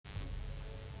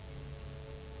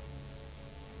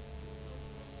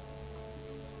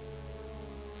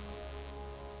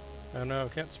Oh no,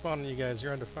 can't spawn on you guys.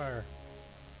 You're under fire.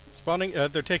 Spawning.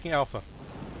 They're taking Alpha.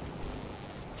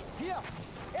 Hier!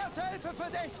 Erste Hilfe für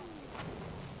dich!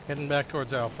 Heading back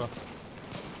towards Alpha.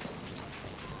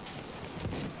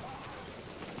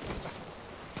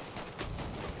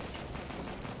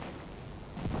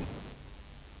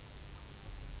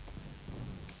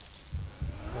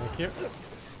 Thank you.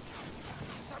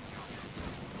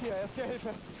 Hier, erste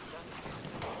Hilfe!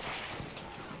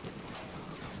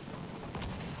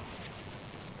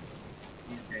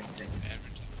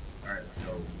 Alright, let's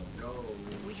go. Let's go.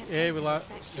 Hey, we're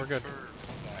good.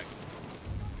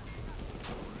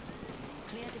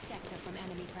 Clear the sector from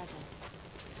enemy presence.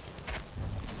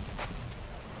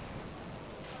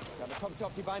 Damit kommst du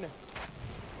auf die Beine.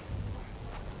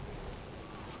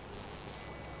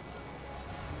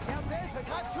 Erste Hilfe,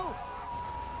 greif zu!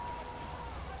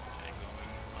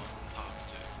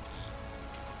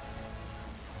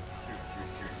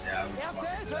 Erste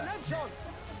Hilfe, nimm schon!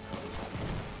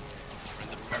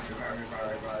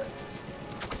 Right.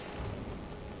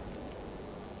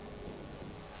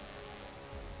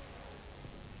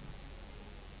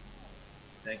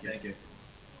 Thank you.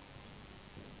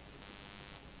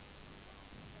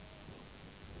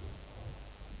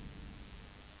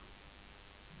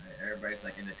 Alright, everybody's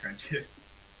like in the trenches.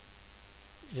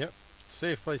 Yep.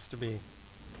 Safe place to be.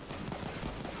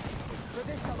 Für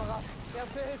dich, Kamerad!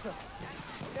 Erste Hilfe!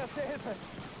 Erste Hilfe!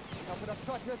 Ich hoffe, das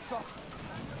Zeug nützt was.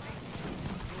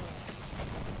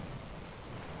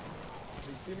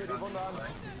 Ich sieh mir die Wunde an.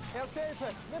 Erste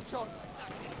Hilfe! Nimm schon!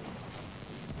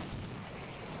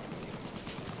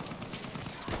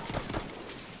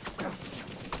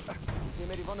 Ich sieh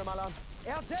mir die Wunde mal an.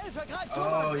 Erste Hilfe! Greif zu!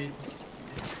 Oh,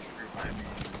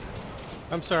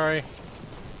 I'm sorry.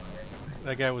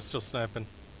 That guy was still sniping.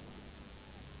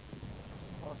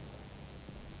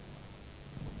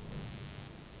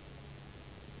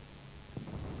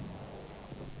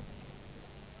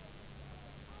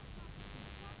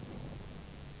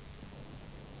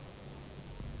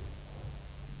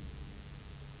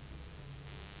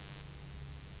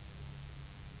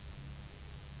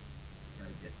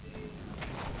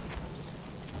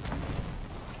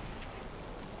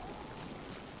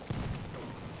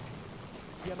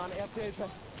 Hier, Mann, erste Hilfe!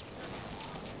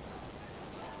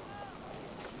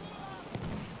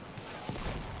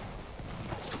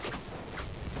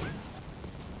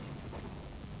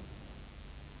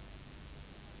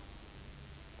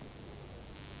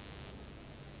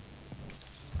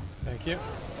 Thank you.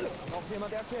 Braucht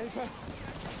jemand erste Hilfe?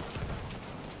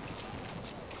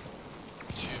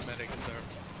 Two medics there.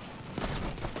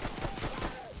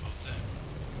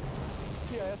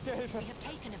 Hier, erste Hilfe! We have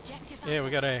taken objective. Yeah, we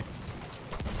got A.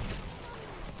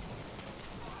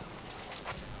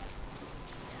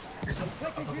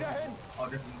 Krieg dich wieder hin! Oh,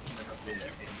 there's one up there.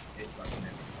 It's fucking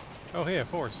in. Oh, here,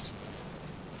 horse.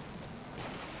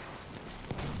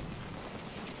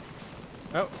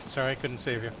 Oh, sorry, I couldn't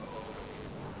save you.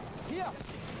 Hier!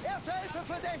 Erste Hilfe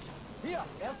für dich! Hier!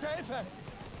 Erste Hilfe!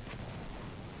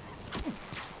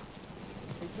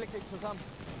 Ich flick dich zusammen.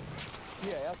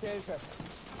 Hier, erste Hilfe.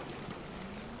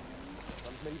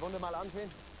 Soll ich mir die Wunde mal ansehen?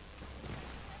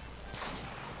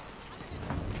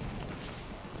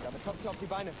 Damit kommst du auf die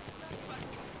Beine.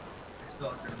 Still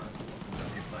out there, man.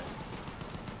 Okay, fine.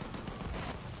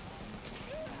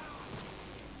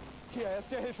 Hier,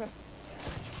 erste Hilfe.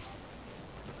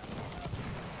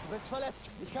 Du bist verletzt.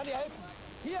 Ich kann dir helfen.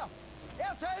 Hier!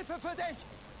 Erste Hilfe für dich!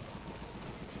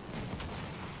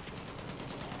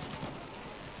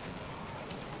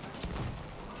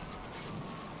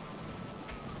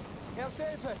 Erste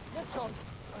Hilfe! Jetzt schon!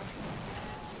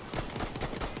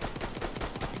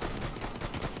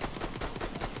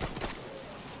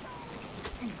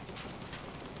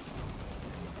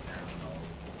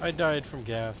 I died from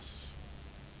gas.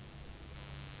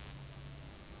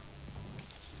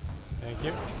 Thank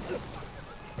you.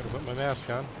 Better put my mask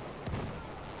on.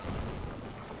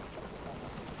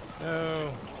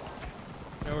 No.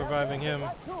 No reviving him. We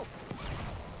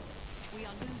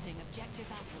are losing objective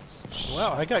apples.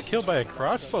 Wow, I got killed by a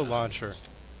crossbow launcher.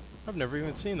 I've never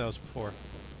even seen those before.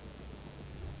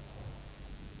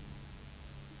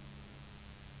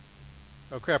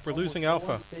 Oh crap, we're losing Almost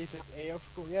no Alpha. one stays at A,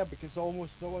 of course. Yeah, because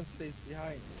almost no one stays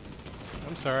behind.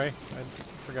 I'm sorry, I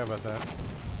forgot about that.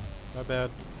 My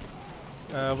bad.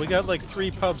 We got like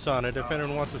 3 pubs on it if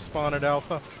anyone wants to spawn at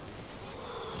Alpha.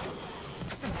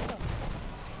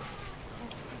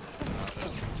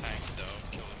 There's a tank though,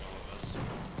 killing all of us.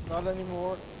 Not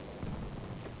anymore.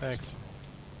 Thanks.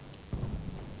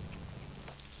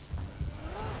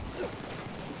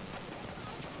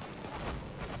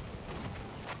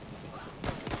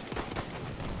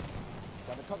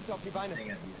 kommst du auf die Beine. Dang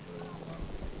it,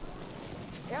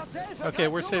 these Erste Hilfe. Okay,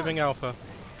 greif we're zu, saving Mann. Alpha.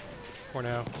 For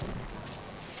now.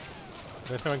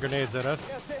 They're throwing grenades at us.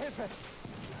 Erste Hilfe.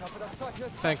 Ich hoffe, das Zeug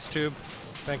nützt. Thanks, Tube.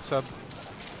 Thanks, Sub.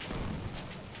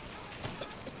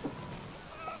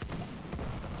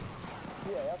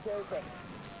 Hier, erste Hilfe.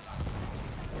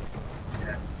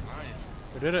 Yes. Nice.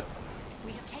 We did it.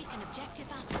 We have taken objective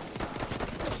Alpha.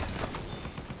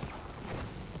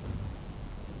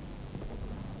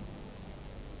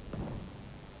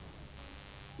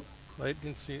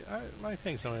 Latency. My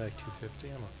thing's only like 250.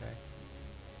 I'm okay.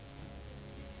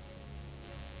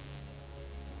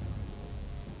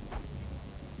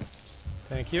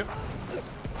 Thank you.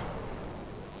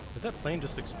 Did that plane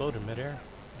just explode in midair?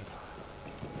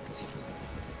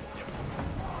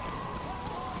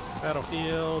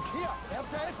 Battlefield. Hier,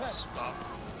 erste Hilfe. Stop.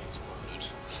 Exploded.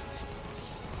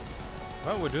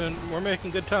 Well, we're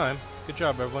making good time. Good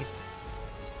job, everyone.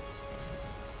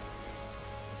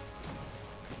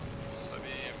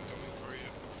 Slubby, I'm coming for you.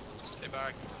 Just stay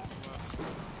back.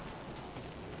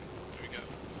 There we go.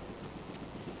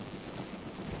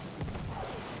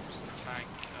 There's a tank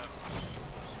up.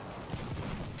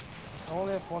 I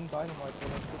only have one dynamite,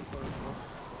 but I'm good for it.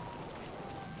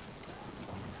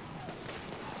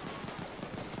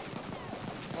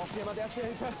 Braucht jemand erste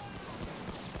Hilfe?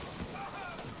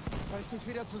 Soll ich dich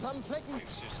wieder zusammenflicken?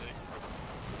 Thanks, Susie.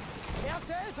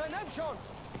 Erste Hilfe, nimm schon!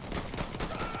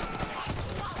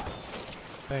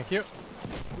 Thank you.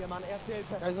 Hier, Mann, erste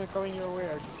Hilfe. Guys are coming your way.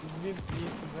 You need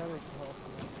medic help.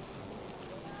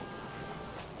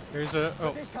 Here's a. Für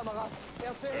Oh, dich, Kamerad.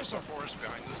 Erste There's a Hilfe. horse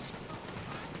behind us.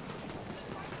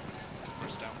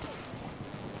 Horse down.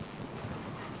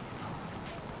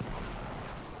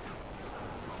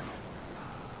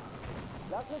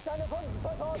 Lass mich deine Wunden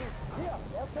versorgen. Hier,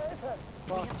 erste Hilfe.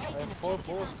 Fuck, have I taken have 4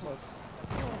 objective bullets Alpha. plus.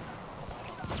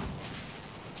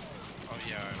 Oh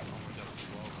yeah, I only got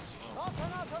 12 as well.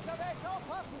 Aufhören, unterwegs,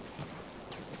 aufpassen.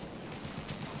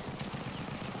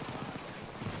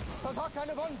 Versorgt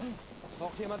deine Wunden.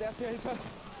 Braucht jemand erste Hilfe?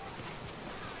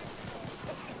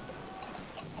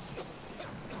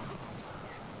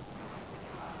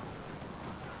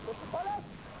 Bist du verletzt?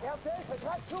 Erste Hilfe,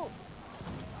 greif zu.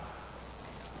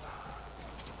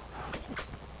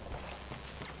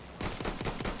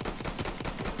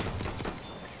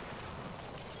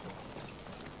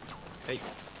 Hey,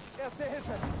 Erste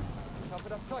Hilfe. Ich hoffe,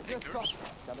 das Zeug nützt was.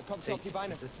 Damit kommst du hey, auf die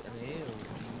Beine. is this MA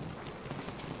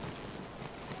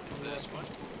Is this one?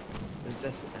 or is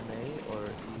this MA or EU?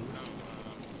 No,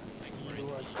 I think we're in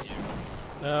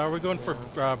EU. are we going for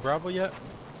Bravo yet?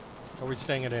 Or are we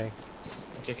staying at A?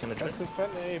 Okay, can I try? Let's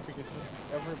defend A because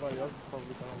everybody else is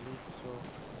probably gonna leave, so...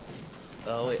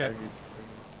 Oh wait, Okay. are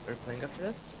you playing after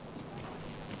this?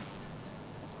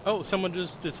 Oh, did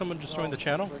someone just join the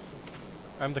channel?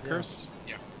 I'm the Yeah. curse?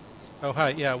 Yeah. Oh, hi.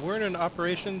 Yeah, we're in an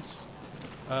operations.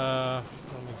 Let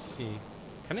me see.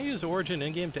 Can I use Origin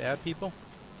in-game to add people?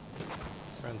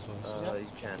 Friends list. You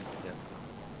can, yeah.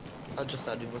 I'll just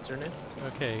add you. What's your name?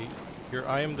 Okay, you're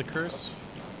I am the curse?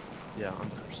 Yeah, I'm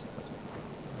the person. That's me.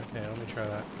 Okay, let me try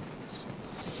that.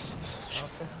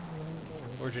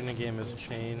 Origin in-game is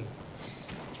chain.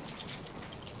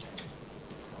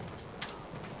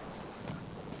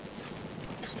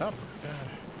 Stop.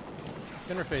 This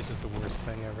interface is the worst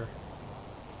thing ever.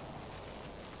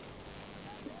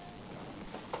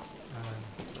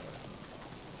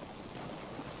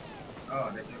 Oh,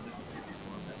 this is before.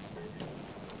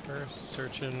 Curse,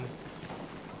 searching.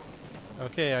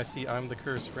 Okay, I see I'm the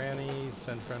curse Granny,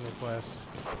 send friend request.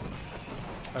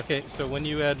 Okay, so when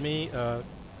you add me,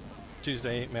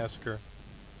 Tuesday Massacre,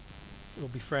 we'll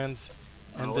be friends.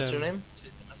 And what's then, your name?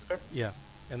 Tuesday Massacre? Yeah,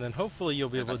 and then hopefully you'll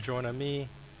be able to Okay. join on me,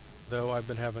 though I've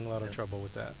been having a lot of Yeah. trouble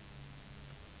with that.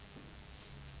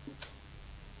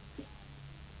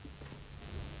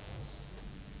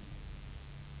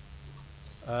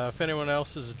 If anyone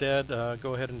else is dead,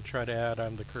 go ahead and try to add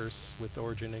I'm the curse with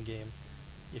Origin in game,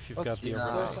 if you've got the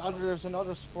Yeah. overlay. There's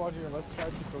another squad here, let's try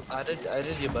to go. I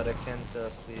did you, but I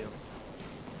can't see you.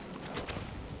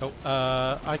 Oh,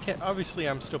 I can't. Obviously,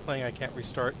 I'm still playing. I can't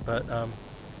restart, but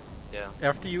Yeah.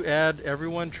 after you add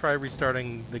everyone, try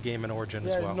restarting the game in Origin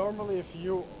Yeah, as well. normally if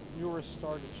you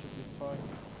restart, it should be fine.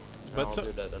 But I'll so-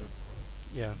 do that then.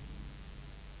 Yeah.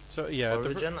 So yeah, the fir-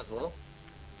 Origin as well?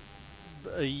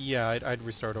 yeah, I'd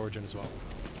restart Origin as well.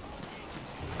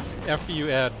 After you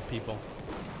add people,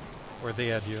 or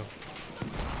they add you.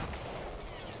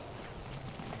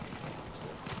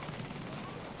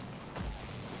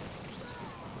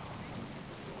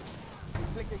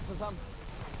 Ich flick dich zusammen.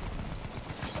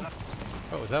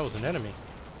 Oh, that was an enemy.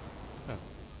 Huh.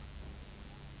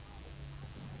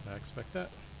 I expect that.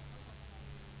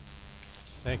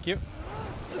 Thank you.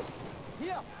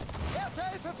 Hier, erste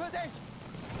Hilfe für dich.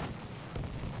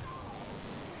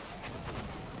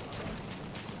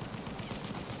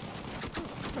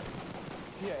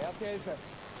 Hier, erste Hilfe.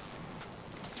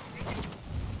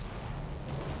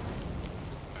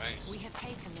 Nice. We have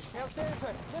taken the Erste sector.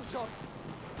 Hilfe, nimm schon.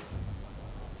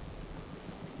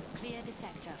 Clear the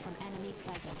sector from enemy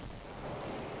presence.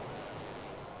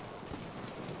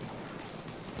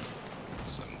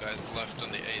 Some guys left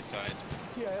on the A side.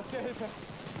 Hier, erste Hilfe.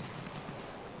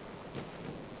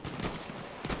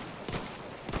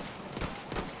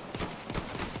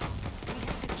 We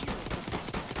have secured the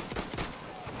sector.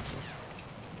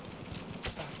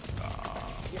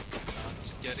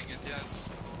 Not getting it yet.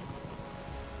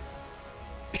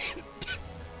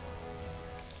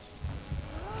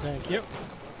 Thank you.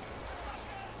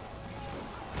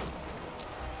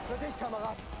 Für dich,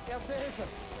 Kamerad. Erste Hilfe.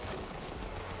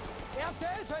 Erste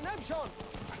Hilfe, nimm schon.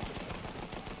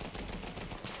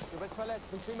 Du bist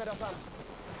verletzt, ich sieh mir das an.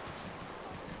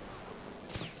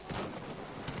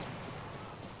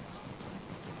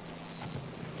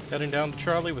 Heading down to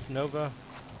Charlie with Nova,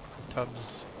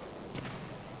 Tubbs,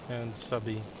 and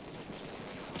Subby.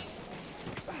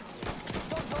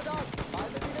 Stundensoldat,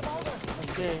 haltet ihn im Auge.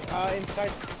 Okay,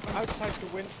 outside the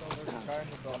window, there's a guy in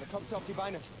the door. Damit kommst du auf die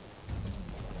Beine.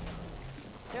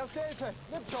 Erste Hilfe,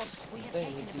 nimm schon. We have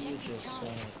Then taken you objective just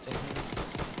Charlie. things.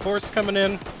 Horse coming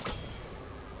in.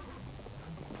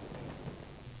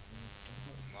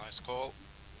 Nice call.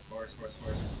 Horse. We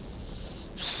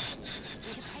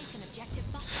have taken objective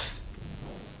Butter.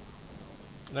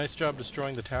 Nice job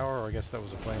destroying the tower, or I guess that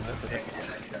was a plane that did it.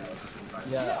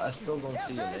 Yeah, I still don't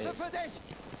see Erste you, Hilfe mate. für dich.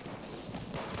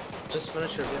 Just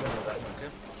finish your game in the back, okay?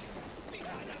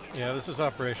 Yeah, this is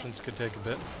operations, could take a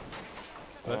bit.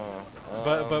 But Um,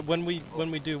 but when we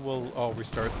do, we'll all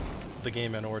restart the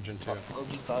game in Origin too. I'll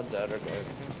just add that, okay?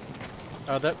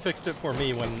 That fixed it for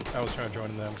me when I was trying to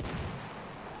join them.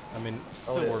 I mean,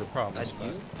 still Oh, yeah. were problems, Add but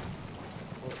you?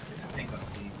 I think I'll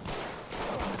see.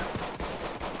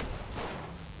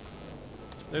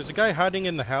 there's a guy hiding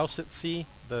in the house at C,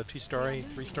 the We are two-story, losing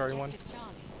three-story one. objective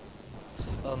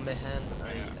Charlie. Oh, Mehan, Yeah. I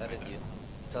added you.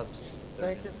 Tubbs.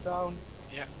 Tank is down.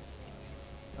 Yeah.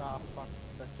 Ah, fuck.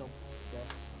 That jump. Yeah.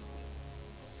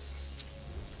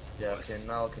 Yeah, okay,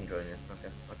 now I can join you.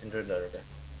 Okay, I can join that, okay?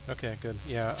 Okay, good.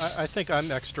 Yeah, I think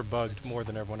I'm extra bugged more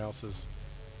than everyone else is.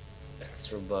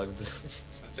 Extra bugged. I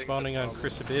think Spawning the on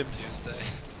problem Crucibib. is Tuesday.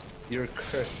 You're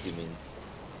cursed, you mean?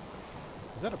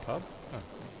 Is that a pub? Huh.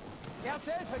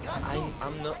 Erste Hilfe, greif zu.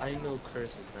 I know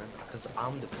curses, man. Because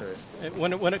I'm the curse.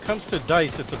 When it comes to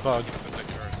dice, it's a bug. Put the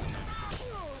curse in it.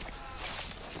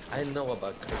 I know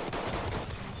about curses.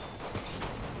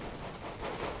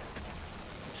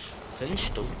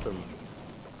 Finished open.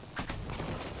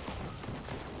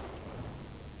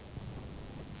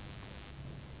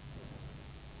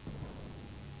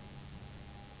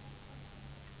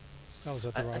 Oh, was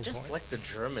that the I wrong just point? like the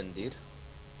German, dude.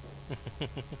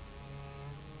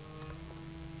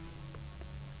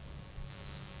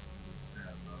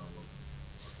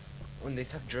 When they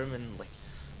talk German, like,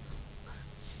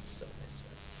 so nice,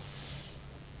 man.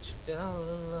 She fell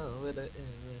in love with an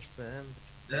Englishman.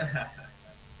 I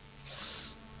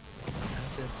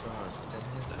just want to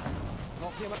dance.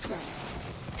 Noch jemand?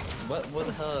 What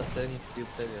the hell settings do you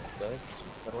play with, guys?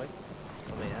 By the way,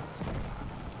 let me ask.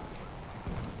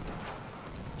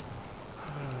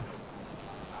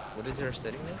 What is your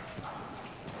setting is?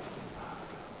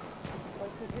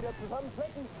 Sollst dich wieder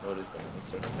zusammenflecken? What is going on,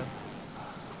 sir? Okay.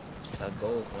 It's how it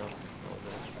goes now. Oh,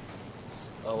 nice.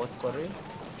 Oh, what squad are you?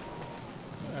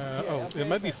 Oh, it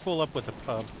might be full up with a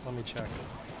pub. Let me check.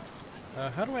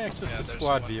 How do I access Yeah, the there's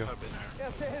squad one view? pub in here.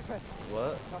 Erste Hilfe.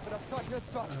 What? Ich hoffe, das Zeug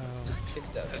nützt was. Just kick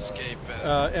that. Escape.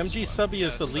 MG Subby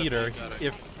is the Subby leader. got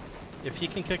it. If he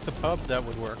can kick the pub, that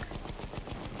would work.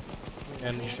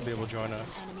 And you Clear should the be able to sector join from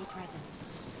us. enemy presence.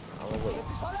 I'll wait. Ist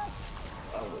sie verletzt?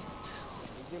 I'll wait.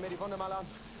 Ich sehe mir die Wunde mal an.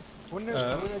 When did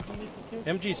Uh, you need to kill?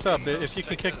 MG Sub, if you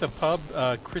can kick the pub,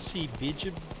 Chrissy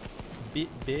Bidge,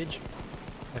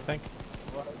 I think.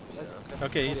 Yeah,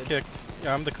 Okay, he's Good. kicked.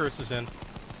 Yeah, I'm the curse is in.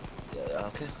 Yeah,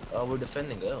 okay. We're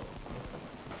defending. Oh.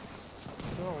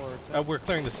 Don't worry. We're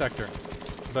clearing the sector,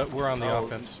 but we're on the Oh.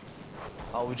 offense.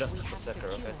 Oh, we just We took the have sector.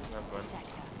 secured Okay, never the mind.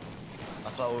 sector. I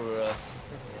thought we were.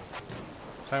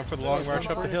 Time for the long march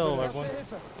up the hill, Erste everyone.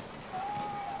 Hilfe.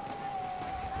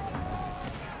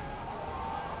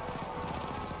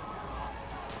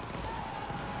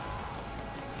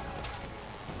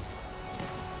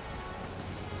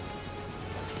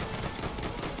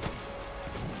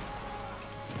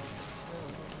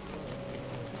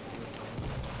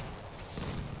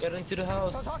 Get into the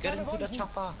house. Versorgt Get meine into the Wunden.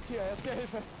 chopper. Hier, erste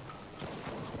Hilfe.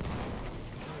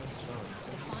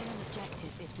 The final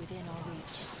objective is within our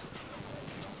reach.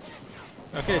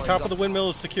 Okay, Oh, top he's of the up windmill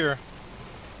is secure.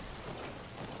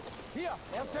 Hier,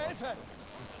 erste Hilfe.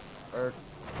 Or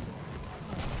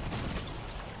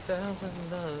fell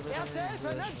in love with Erste Hilfe,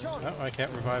 English. nimm schon. Oh, I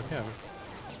can't revive him.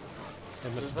 He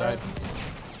must have died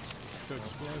to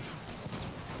explosion.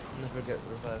 Never get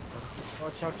revived. Huh?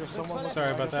 Watch out, there's someone. verletzt.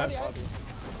 Sorry about that. Yeah,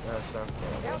 that's fair.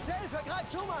 Erste Hilfe, greif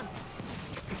zu, Mann.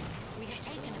 We have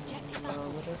taken objective Oh,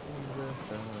 apples.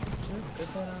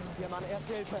 Hier, Mann,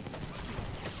 erste Hilfe.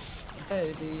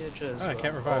 Baby, you just Oh, I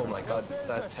can't run. revive Oh him. my god,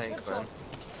 that tank, man.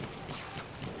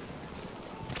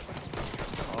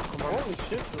 Oh, come on. Holy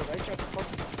shit, dude, I got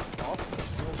fucking off.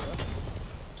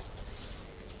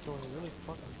 Doing really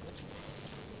fucking good.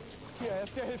 Hier,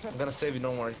 erste Hilfe. I'm gonna save you,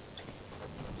 don't worry.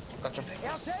 Gotcha.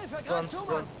 Erste Hilfe, Run, greif zu, run.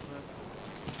 Mann.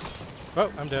 Oh,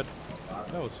 I'm dead.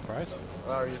 That was a surprise.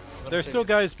 Where are you? I'm gonna There's save still you.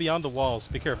 guys beyond the walls.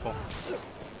 Be careful.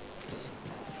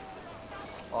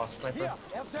 Oh, sniper. Hier,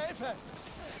 erste Hilfe.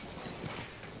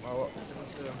 Oh, didn't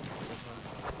see him.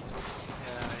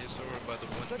 Yeah, he's over by the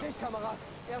Für window. dich, Kamerad.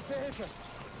 Erste Hilfe.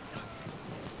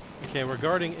 Okay, we're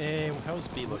guarding A. How's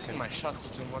B looking? My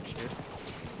shots too much, dude.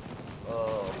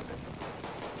 Oh,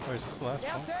 Or is this the last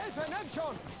Erste Hilfe, nimm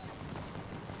schon.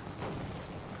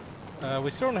 one?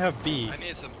 We still don't have B. I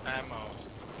need some ammo.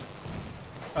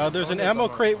 There's an Oh, there's ammo ammo.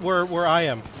 crate where I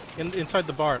am. Inside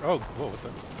the barn. Oh, whoa. What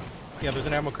the? Yeah, there's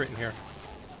an ammo crate in here.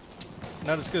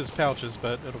 Not as good as pouches,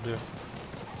 but it'll do.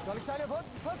 Soll ich deine Wunden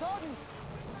versorgen?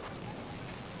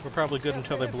 We're probably good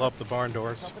until they blow up the barn Ich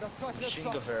doors. hoffe, das Zeug nützt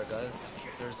machine was. gewehr, guys.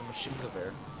 There's a machine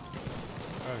gewehr.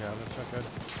 Oh yeah, that's not good.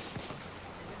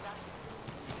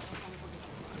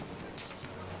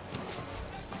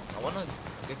 I wanna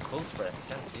get close, but I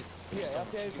can't, dude. Hier,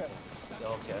 erste Hilfe. Yeah,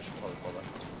 okay, I should probably call that.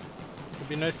 It'd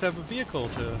be nice to have a vehicle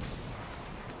to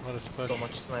let us push. So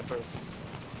much snipers.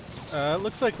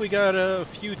 Looks like we got a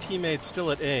few teammates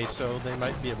still at A, so they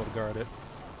might be able to guard it.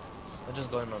 I'm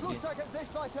just going on B. Flugzeug in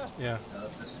Sichtweite. Yeah.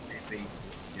 This is maybe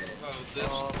get it. Oh, this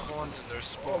Oh, come on. in their Oh,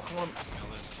 spawn. come on.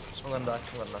 Yeah, this I'm gonna die,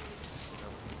 I'm gonna die.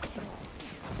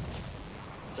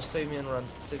 Just save me and run.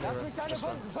 Save me and Lass run. mich deine Just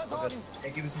run. Wunden We're good. versorgen. Hey,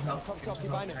 give me some help. Kommst Give du me auf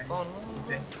some die help. Beine? Oh, no.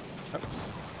 Okay. Oops.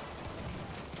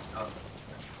 Oh,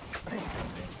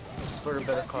 This is for a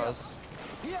better cause.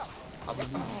 Hier. I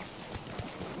believe.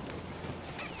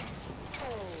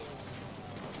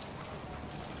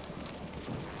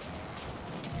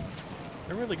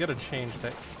 I really gotta change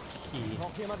that key.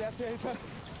 Braucht jemand erste Hilfe?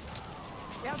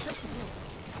 Erste.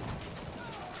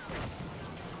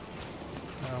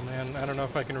 Oh man, I don't know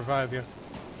if I can revive you.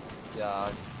 Yeah,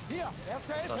 Hier,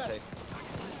 erste it's not Hilfe. take.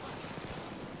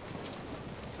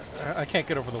 I can't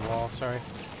get over the wall, sorry.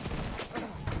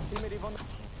 Zieh mir die Wunde.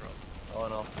 Oh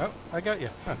no. Oh, I got you.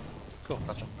 Huh. Cool.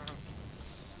 Gotcha.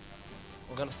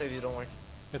 We're gonna save you, don't worry.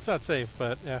 It's not safe,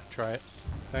 but yeah, try it.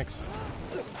 Thanks.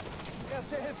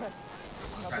 Erste Hilfe.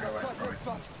 Ich hoffe, das Zeug nützt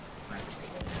was.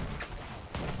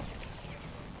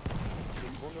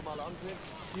 Die Wunde mal ansehen.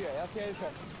 Hier, erste Hilfe.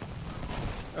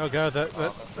 Oh god, that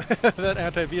that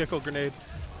anti-vehicle grenade.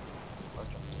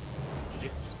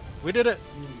 Gotcha. We did it!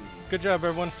 Good job,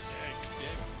 everyone.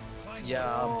 Yeah,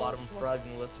 bottom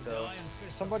fragging, let's go.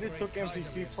 Somebody took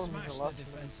MVP for me the last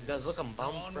one. Guys, look, I'm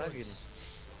bomb fragging.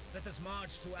 Let us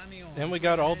march to Amiens. And we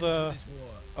got all to end the this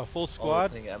war. a full Oh,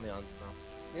 squad. playing Amiens now.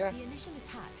 Yeah. The initial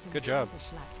attacks in Good the job.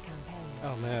 Kaiserschlacht campaign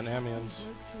Oh man, Amiens.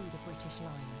 broke through the British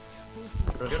lines,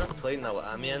 forcing We're gonna play now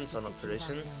back Amiens on towards the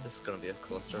operations. city This is gonna be a This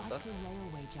cluster stuff. vital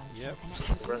railway junction Yep.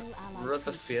 connecting We're- all Allied we're at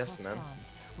the fleets fierce, across man.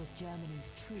 France was Germany's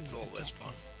true It's always objective.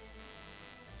 fun.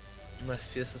 My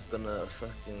fist is gonna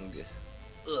fucking.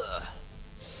 Ugh.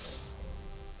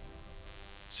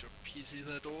 Is your PC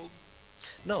that old?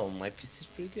 No, my PC is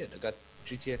pretty good. I got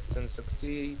GTX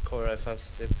 1060, Core i5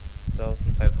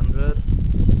 6500,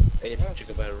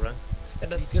 8GB RAM.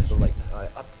 And that's good, but like,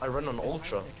 I run on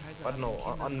Ultra. I don't know,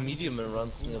 on medium it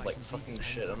runs me like fucking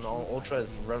shit. On Ultra it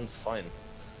runs fine.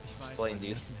 It's plain,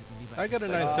 dude. I got a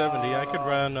 970. I could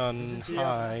run on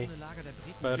high,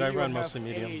 but Do I you run have mostly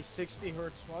medium. a 60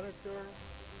 hertz monitor?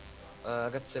 I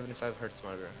got 75 hertz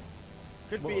monitor.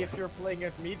 Could be if you're playing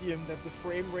at medium that the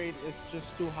frame rate is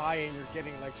just too high and you're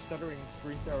getting like stuttering and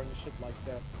screen tear and shit like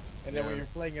that. And then when Yeah.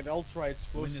 you're playing at ultra, it's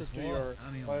Win closer this to war, your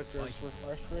Amiens monitor's fight.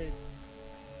 refresh rate.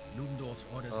 Ludendorff's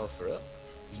orders Oh, are for real?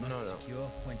 We must No, no.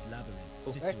 secure Point Labyrinth.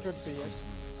 Oh. That could be, situated yes.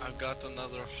 east I've got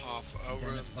another half of hour Then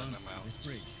and then advance I'm out. this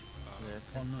bridge. Yeah.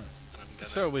 Pont Neuf. And I'm gonna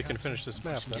So we can finish this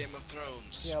map then. Game of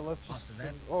Thrones. Yeah, let's just. After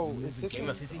that, Oh, we move is it? Game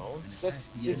of into the city Thrones? and That's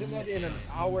attack the isn't that enemy in an base.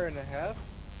 hour and a half?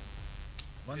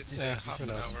 Once It's this Yeah, half who an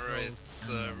knows? hour. It's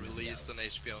Amiens released on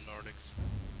rebels. HBO Nordics.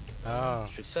 Ah,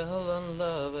 She fell in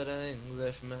love with an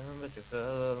Englishman, but you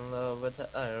fell in love with an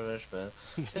Irishman.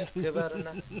 Talk about a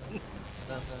night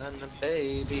and a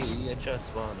baby, I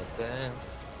just wanna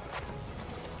dance.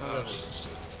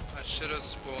 I should have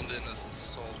spawned in as a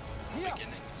salt Hier!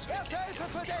 beginning. So I Erste can Hilfe get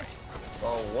für dich!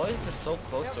 Oh, why is this so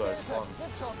close Erste to our Hilfe! spawn?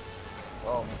 Nimm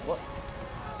schon! What?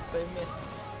 Save me.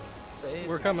 Save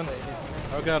We're me, coming. save me.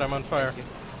 oh god, I'm on fire. Thank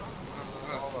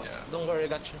you. yeah. Don't worry, I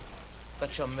got you.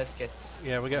 Got your medkit.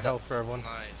 Yeah, we got health for everyone.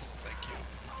 Nice, thank you.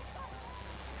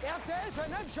 Erste Hilfe!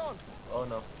 Nimm schon! Oh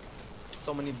no.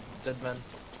 So many dead men.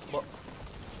 What?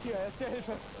 Hier, Erste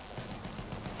Hilfe!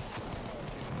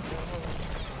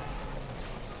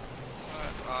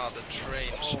 The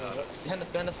train shot. Behind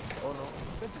us. Oh no.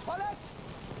 Bist du verletzt?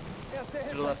 Erste To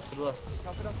the Hilfe! left, to the left. Ich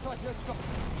hoffe, das Zeug nützt doch.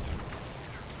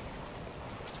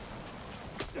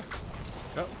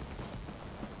 Oh,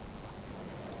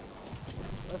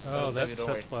 That's oh Don't save you, that's don't set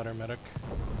worry. splatter medic.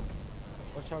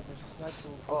 Watch out, there's a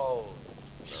sniper. Oh.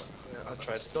 No, I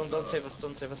tried. Don't save us.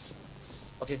 Don't save us.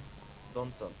 Okay.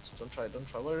 Don't try. Don't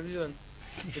try. What are you doing?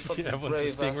 You fucking Yeah, everyone's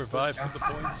just being brave ass revived for the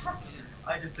points.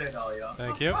 I just said all, yeah.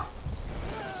 Thank you.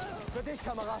 Für dich,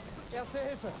 Kamerad! Erste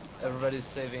Hilfe! bitch. Everybody's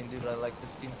saving, dude. I like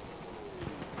this team.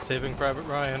 Saving Private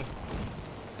Ryan.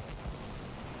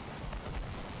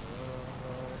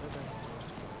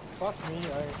 Fuck me, I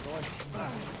ain't going.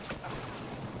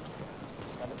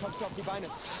 Damit kommst du auf die Beine.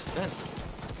 Vance.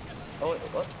 Oh wait,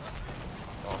 what?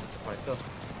 Oh, it's a point kill.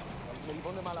 Kannst du mir die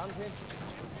Wunde mal ansehen?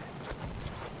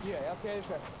 Hier, Erste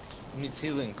Hilfe! Needs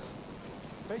healing.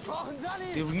 Ich brauche einen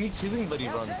Sani! Dude, we need healing, but he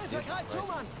Erste runs, Hilfe, dude. greif zu, Mann!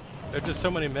 Nice. There are just so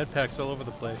many med packs all over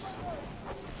the place.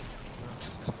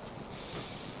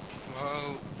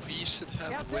 Well, we should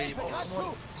have Erste way Hilfe, more. greif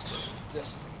zu!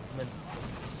 Yes, man.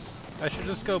 I should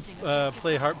just go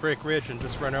play Heartbreak Ridge and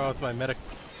just run around with my medic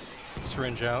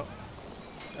syringe out.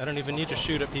 I don't even need to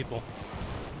shoot at people.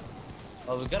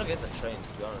 Oh, we gotta get the train, to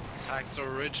be honest. Hacksaw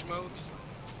Ridge mode?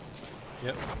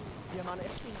 Yep. Hier, Mann,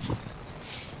 echt.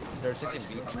 They're taking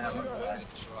B. Try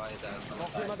that.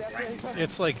 Braucht jemand Erste Hilfe?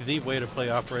 It's like the way to play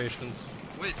operations.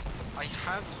 Wait, I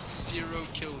have 0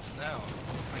 kills now.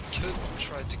 I could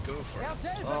try to go for it. Erste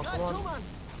Hilfe, Oh, greif come zu, on. Mann!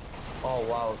 Oh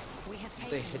wow, We have taken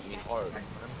they the hit me sector. hard.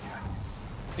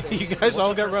 You guys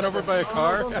all got run over by a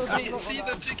car? See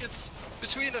the tickets!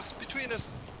 Between us! Between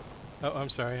us! Oh, I'm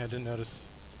sorry, I didn't notice.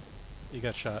 You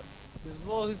got shot. He's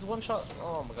low, he's one shot.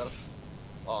 Oh my god.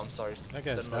 Oh, I'm sorry. That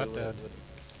guy's Didn't know not you were- dead.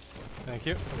 Thank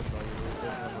you. didn't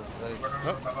know you were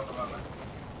dead. Oh.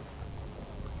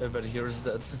 Everybody here is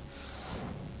dead.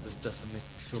 This doesn't make me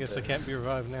I feel guess I better. can't be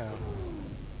revived now.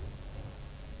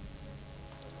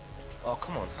 Oh,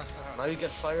 come on. Now you get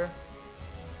fire.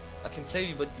 I can save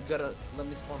you, but you gotta let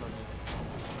me spawn on you.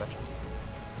 Gotcha.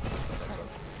 Nice one.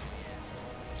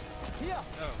 Hier!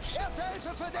 Oh, shit. Erste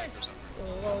Hilfe für dich!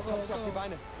 Damit kommst du auf die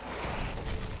Beine.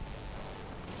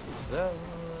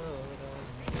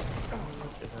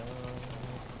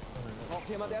 Braucht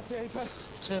jemand Erste Hilfe?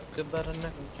 Talk about a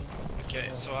neck. Okay,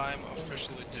 so I'm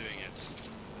officially doing it.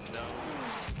 No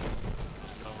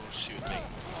shooting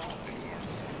anymore.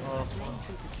 Oh,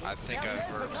 I think I've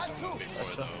heard someone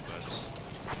before though, but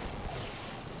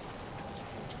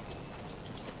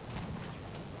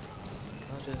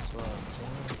I just want to...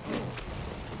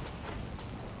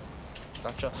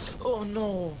 Gotcha. Oh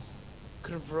no!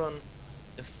 Could have run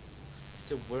if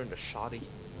they weren't a shoddy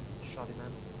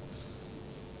man.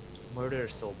 Murder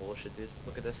is so bullshit, dude.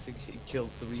 Look at this, he killed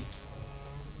 3.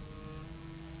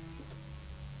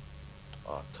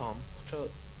 Oh, Tom, watch out.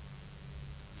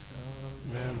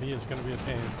 Man, B is gonna be a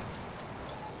pain.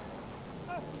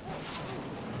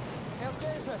 Erste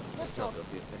Hilfe! It's not gonna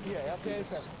be a thing. Hier, Erste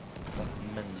Hilfe!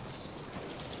 Like men's.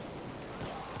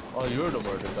 Oh, you're the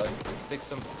murder guy. Take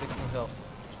some health.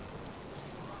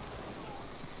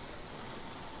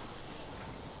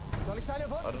 Soll ich deine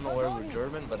Wunden I don't know why we're versorgen?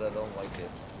 German, but I don't like it.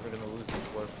 We're gonna lose this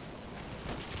war.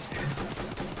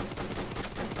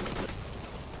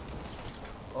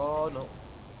 Oh no.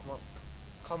 Come on.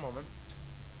 Come on, man.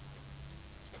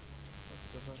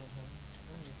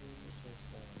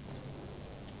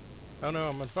 Oh no,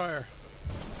 I'm on fire.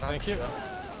 Thank you. Gotcha,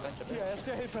 Hier, man. Erste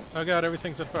Hilfe! Oh god,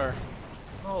 everything's on fire.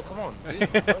 Oh, come on. Dude.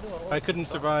 Why do I always couldn't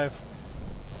stop? survive.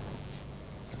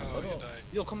 oh, you died.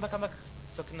 Yo, come back.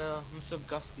 So can Mr.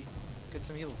 Gusky get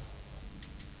some heals.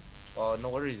 Oh, no,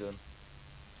 what are you doing?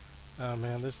 Oh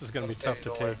man, this is gonna be Okay, tough to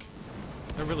don't worry.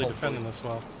 take. They're really Hopefully. defending this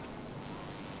well.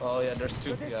 Oh yeah, there's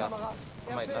 2. Für dich, Yeah. Kamerad!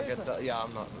 I might Erste not get Hilfe! that. Yeah,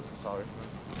 I'm sorry.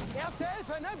 Erste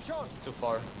Hilfe, nimm schon! It's too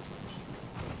far.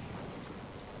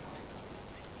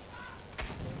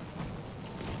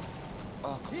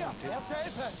 Oh, Erste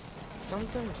Hilfe!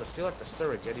 Sometimes I feel like the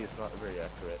Serengeti is not very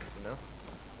accurate, you know?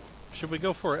 Should we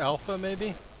go for Alpha,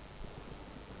 maybe?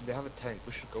 They have a tank.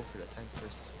 We should go for the tank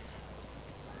first.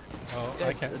 Oh,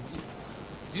 Guys, I can't.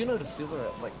 do you know the feeling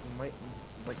that like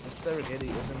the Serengeti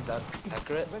isn't that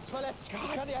accurate? Du bist verletzt.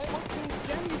 Ich kann dir helfen.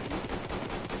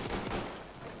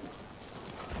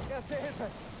 Erste Hilfe!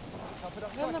 Ich hoffe,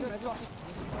 das Zeug nützt was.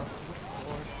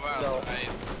 Wow, No. I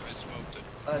smoked it.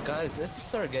 Guys, is the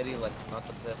Serengeti like not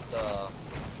the best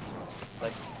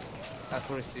like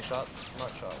accuracy shot?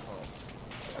 Not shot.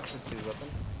 Accuracy weapon.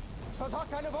 Ich versorg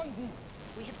deine Wunden.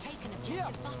 We have taken Hier!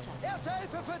 objective butter. Erste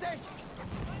Hilfe für dich!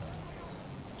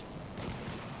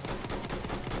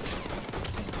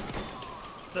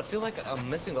 I feel like I'm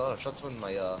missing a lot of shots with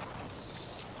my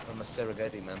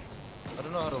Serengeti, man. I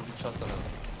don't know how to lead shots on him.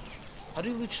 How do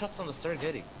you lead shots on the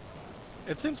Serengeti?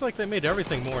 It seems like they made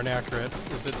everything more inaccurate.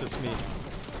 Is it just me?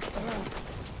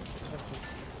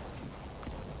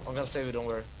 I'm gonna save you, don't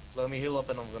worry. Let me heal up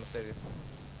and I'm gonna save you.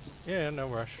 Yeah, no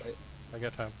rush. Right. I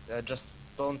got time. Just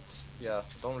don't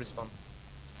respawn.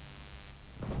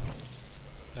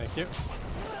 Thank you.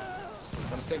 I'm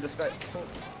gonna save this guy.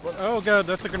 Run. Oh god,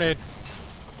 that's a grenade.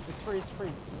 It's free, it's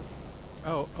free.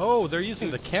 Oh, they're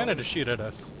using the Dude, cannon to shoot at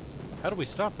us. How do we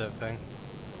stop that thing?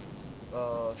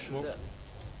 Shoot Well- that.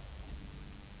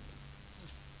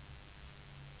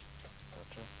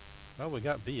 Gotcha. Well, we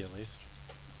got B at least.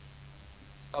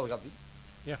 Oh, we got B?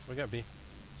 Yeah, we got B.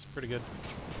 It's pretty good.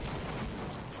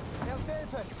 Erste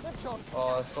Hilfe! Nimm schon!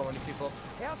 Oh, so many people.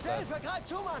 Erste Sad. Hilfe! Greif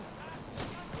zu, Mann!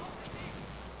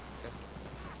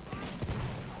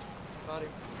 Got him.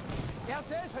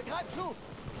 Erste Hilfe! Greif zu!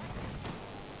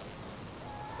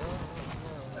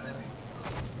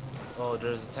 Oh,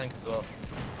 there's a tank as well.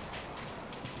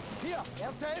 Hier!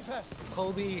 Erste Hilfe!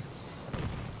 Kobe!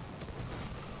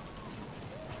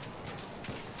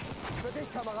 Für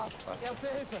dich, Kamerad! Erste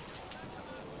Hilfe!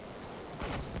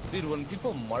 Dude, when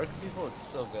people mark people, it's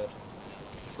so good.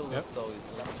 Kill them Yep. so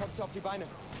easily. Damit kommst du auf die Beine.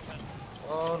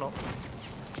 Oh no.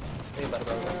 Hey, better.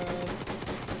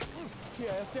 Hier,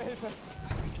 erste Hilfe!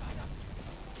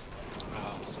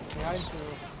 Oh, so Behind you.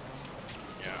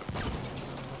 yeah.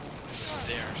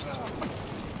 Stairs.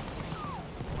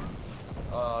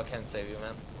 Oh, I can't save you,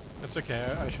 man. That's okay.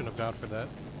 I shouldn't have gone for that,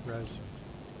 Rez.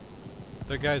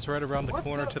 The guy's right around the What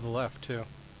corner the- to the left, too.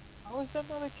 How is that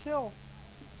not a kill?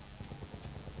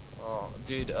 Oh,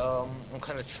 dude, I'm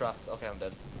kind of trapped. Okay, I'm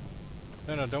dead.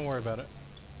 No, don't worry about it.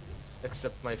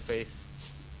 Except my faith.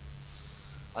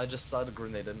 I just saw the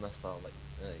grenade and I saw like,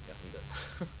 yeah, I'm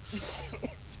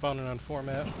dead. Spawning on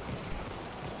format.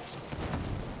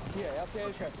 Hier, erste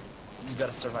Hilfe! You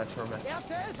gotta survive for a minute.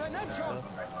 Erste Hilfe! Nimm schon!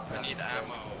 I need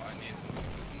ammo. I need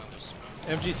another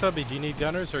smoke. MG Subby, do you need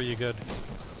gunners or are you good?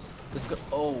 Let's go.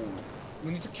 Oh,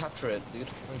 we need to capture it, dude.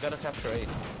 We gotta capture 8.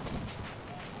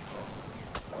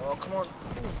 Oh, come on.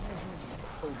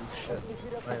 Holy shit.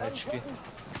 9 HP.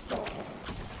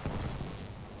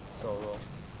 So low.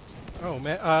 Oh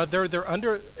man, they're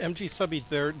under MG Subby.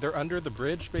 They're under the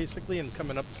bridge basically and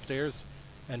coming up the stairs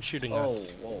and shooting Oh,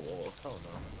 us. whoa. Oh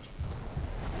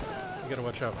no. You gotta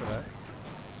watch out for that.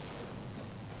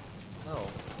 No.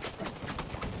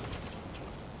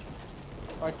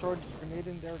 I throw this grenade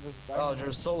in there, this guy. Oh,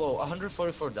 there's solo.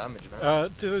 144 damage, man.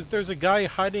 There's a guy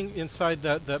hiding inside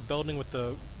that building with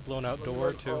the blown out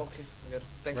door too. Oh, okay. Good.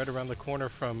 Thanks. Right around the corner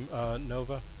from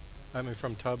Nova. I mean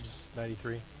from Tubbs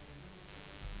 93.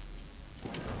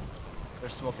 They're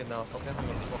smoking now. Okay, I'm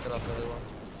gonna smoke it off really well.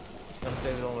 I'm gonna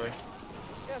save it, don't worry.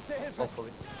 Erste Hilfe!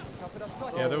 Hopefully. Ich hoffe, das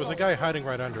Zeug Yeah, there was a nützt guy hiding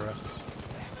right under us.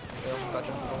 Yeah, gotcha.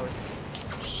 Don't worry.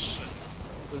 Shit.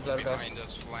 Who's that guy? Behind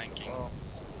us, flanking Oh.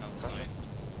 outside.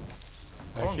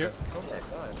 Come on, Thank you. guys. Kill that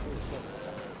guy. Holy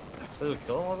shit. Did we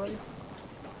kill him already?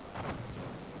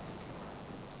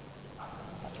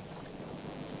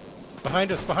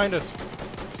 Behind us!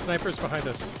 Snipers behind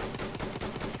us. Yeah,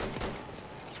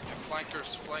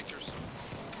 flankers.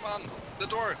 Come on, the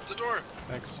door.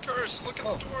 Thanks. Curse, look at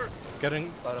Oh. the door.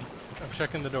 Getting. Got him. I'm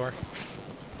checking the door.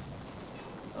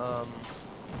 Um.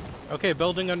 Okay,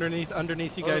 building underneath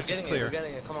you oh, guys we're is getting clear. it. We're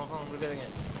getting it. Come on. We're getting it.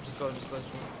 Just go.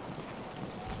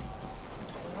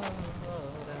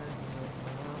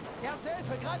 Erste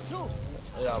Hilfe! Greif zu!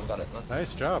 Yeah, we got it.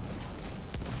 Nice job.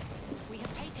 We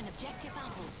have taken objective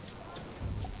apples.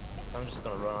 I'm just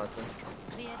gonna run out there.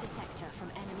 Clear the sector from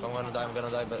enemy I'm gonna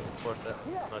presence. die, but it's worth it.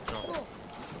 No.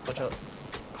 Watch out.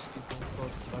 There's people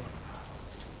close by.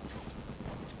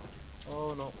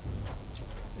 Oh no.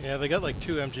 Yeah, they got like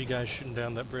 2 MG guys shooting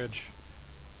down that bridge.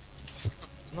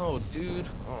 No, dude.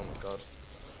 Oh my god.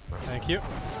 Thank you.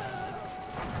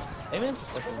 Amen's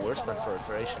is like the worst man for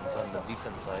operations on the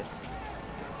defense side.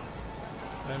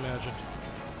 I imagine.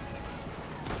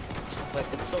 Like,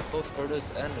 it's so close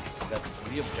quarters and it's got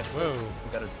 3 objectives. Whoa.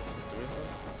 We gotta do 3 of them.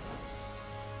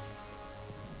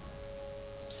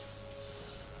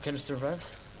 Can you survive?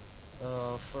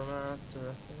 Format,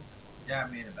 Yeah, I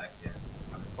made it back here.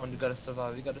 come on, you gotta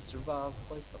survive,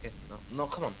 boys. Okay, no,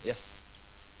 come on, yes.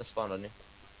 Let's spawn on you.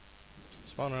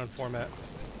 Spawn on format.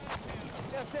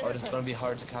 Erste Oh, this is Hilfe. gonna be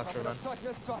hard to capture, man. Das Zeug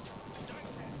nützt was.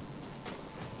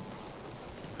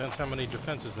 Depends how many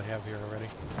defenses they have here already.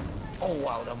 Oh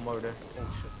wow, that murder. Holy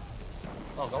shit.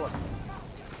 Oh, go on.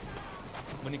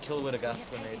 When you kill with a We gas have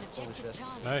taken grenade, holy objective shit.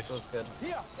 Charlie. Nice. Feels good.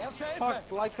 Hier, erste Hilfe.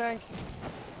 Fuck, light tank.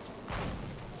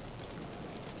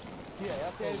 Hier,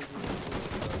 erste Hilfe.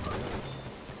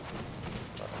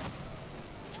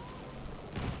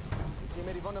 Ich sehe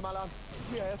mir die Wunde mal an.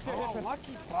 Hier, erste Oh, Hilfe.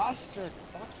 lucky bastard.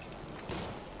 Fuck.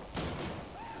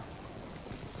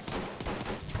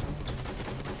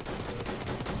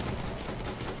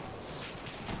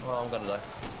 Oh, I'm gonna die.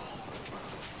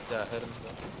 Yeah, hit him.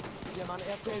 Hier, Mann,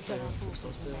 erste Don't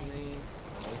Hilfe. save me.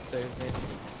 Don't save me.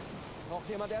 Braucht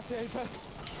jemand erste Hilfe?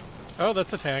 Oh,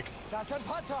 that's a tank. Da ist ein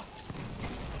Panzer.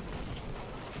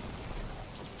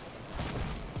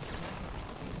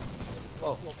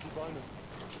 Oh,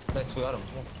 nice, we got him.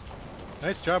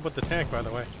 Nice job with the tank, by the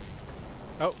way.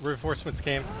 Oh, reinforcements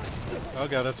came. Oh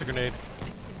god, that's a grenade.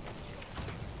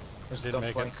 There's Didn't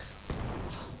stuff make it. like...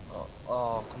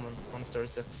 Oh, come on.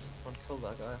 136. One kill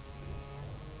that guy.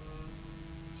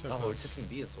 So Oh, we're close. taking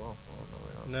B as well. Oh, no,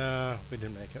 we're not. No, we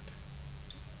didn't make it.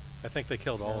 I think they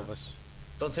killed all of us.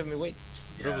 Don't save me, wait.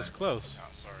 But it was close. Oh,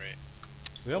 sorry.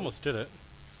 We almost did it.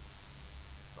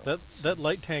 That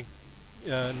light tank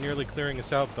nearly clearing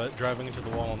us out, but driving into the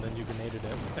wall, and then you grenaded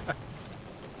it.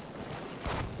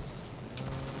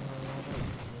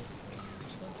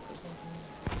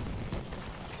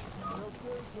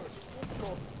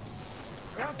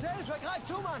 Erste Hilfe, greif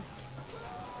zu, Mann.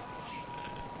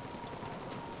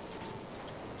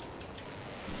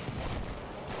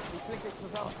 Ich flick dich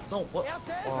zusammen. No, what?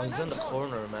 Erste Oh, Hilfe, he's in the nimm schon.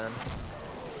 corner, man.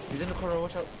 He's in the corner,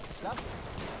 watch out. Lass.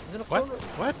 He's in the What? corner.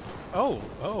 What?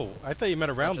 Oh, I thought you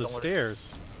meant around the Don't worry.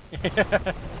 stairs.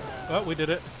 Well, we did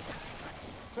it.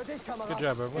 Für dich, Kamerad. Good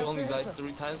job, We everyone. only died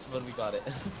 3 times, but we got it.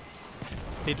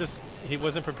 He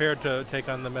wasn't prepared to take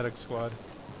on the medic squad.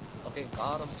 Okay,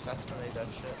 got him. Gas grenade, that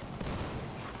shit.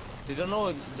 They don't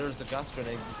know there's a gas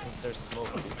grenade because there's smoke.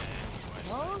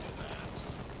 Huh?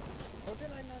 How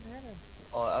did I not hit him?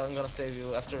 Oh, I'm gonna save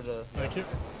you after the... Thank you.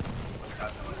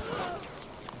 Erste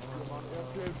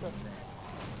Hilfe.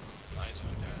 Nice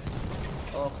one,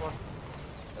 guys. Oh, come on.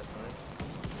 That's right.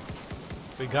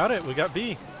 We got it. We got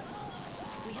B.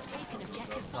 We have taken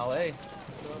objective Now, hey.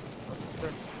 What's the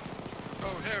turn?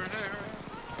 Oh, here.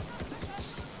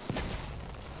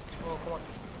 Oh, come on.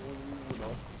 Ooh, no.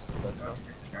 Let's go.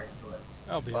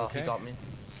 I'll be Oh, okay. he got me.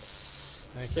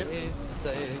 Thank you.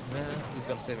 Save, man. He's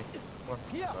gonna save me. Come on.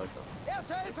 Hier. No, he's not.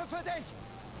 Erste Hilfe für dich.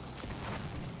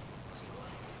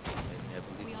 Save me, I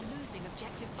believe. We are losing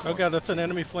objective Oh god, that's an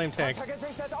enemy flame tank. Panzer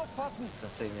gesichtet, aufpassen. He's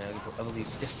gonna save me, I believe.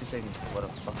 Yes, he saved me. What a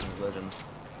fucking legend.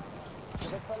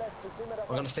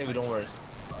 We're gonna save you, don't worry.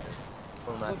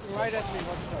 Format. Look right at me,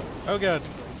 watch out. Oh god,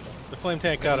 the flame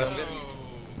tank got us.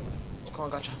 Oh, Come on,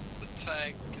 gotcha. the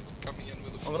tank is coming in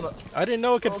with a I'm gonna... I didn't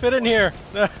know it could fit in here.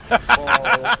 Oh,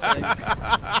 thank... We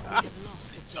have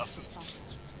lost objective doesn't. Butter.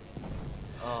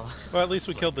 Oh, Well, at least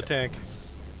we killed the tank.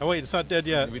 Oh wait, it's not dead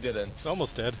yet. we didn't. It's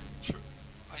almost dead.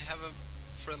 I have a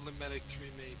friendly medic 3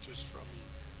 meters from me.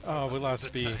 Oh, we The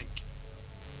lost B. tank.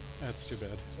 That's too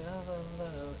bad.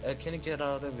 Can you get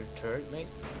out of your turret, mate?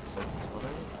 So it's one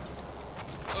of you.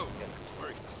 Oh,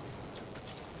 worked.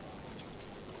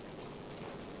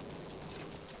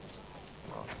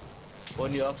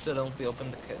 When you accidentally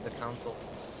open the console.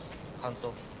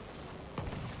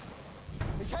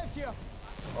 Ich helfe dir.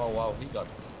 Oh wow, he got...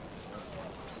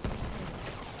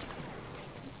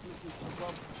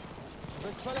 Du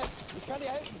bist verletzt. Ich kann dir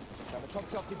helfen. Damit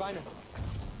kommst du auf die Beine.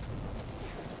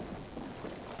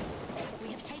 We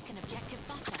have taken objective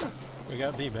Butter. We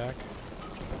got B back.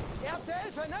 Erste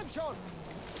Hilfe, nimm schon.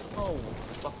 Oh,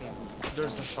 fucking...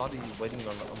 There's a shoddy waiting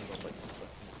on the like...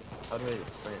 How do I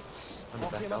explain it? On the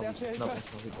Braucht back jemand alley. erste No, Hilfe?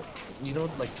 you know,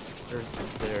 like, there's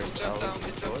Jump down, alley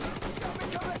jump doors. down. Ich hab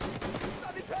mich erwischt.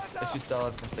 Sanitäter. If you stall,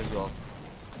 I can save you all.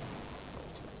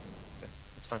 Okay,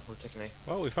 it's fine, we're taking A.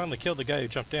 Well, we finally killed the guy who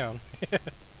jumped down.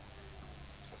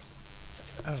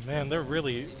 Oh man, they're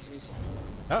really...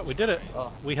 Oh, we did it.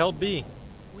 Oh. We held B.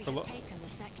 We Hello. have taken the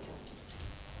sector.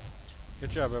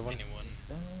 Good job, everyone.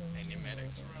 Any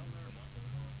medics around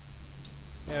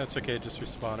there? Yeah, it's okay, just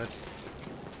respawn.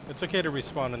 It's okay to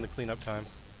respawn in the cleanup time.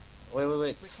 Wait.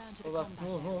 Return to the Hold up.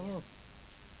 combat No. area.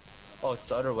 Oh, it's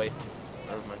the other way.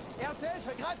 Never mind. Erste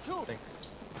Hilfe, greif zu! I think.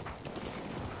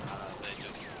 They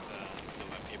just still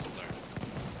have people there.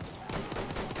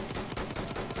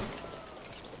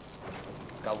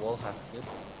 Got wall hacks, dude.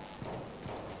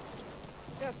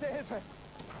 Erste Hilfe!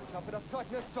 Ich hoffe, das Zeug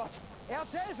nützt was.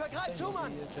 Erste Hilfe, greif zu,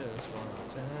 Mann! You just want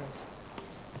to dance.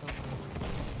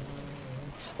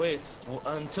 Wait,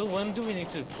 until when do we need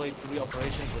to play 3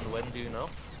 operations and when do you know?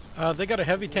 They got a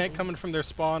heavy tank coming from their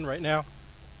spawn right now.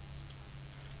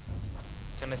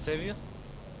 Can I save you?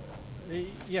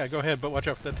 Yeah, go ahead, but watch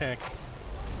out for the tank.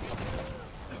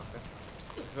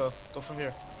 Let's go. Go from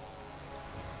here.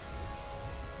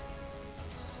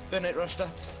 Bennett, rush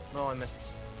that. No, I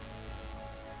missed.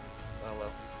 Oh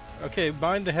well. Okay,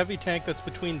 mind the heavy tank that's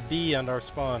between B and our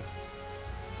spawn.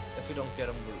 If we don't get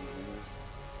him, we lose.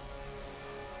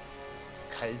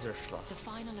 Kaiserschlacht. The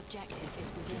final objective is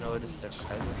Do within you know what is reach. their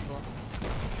Kaiserschlacht?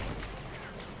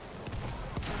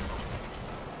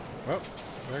 Oh,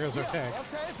 there goes our Hier, tank.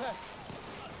 Erste Hilfe!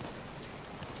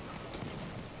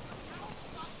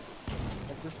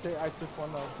 I just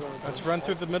wanna go. Let's run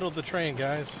through the middle of the train,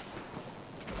 guys.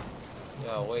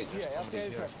 Yeah, wait, Hier, there's Erste somebody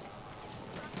Hilfe! here.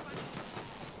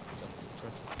 Let's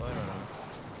press the firearms.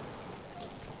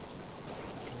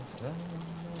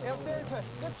 Erste Hilfe,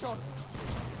 jetzt schon!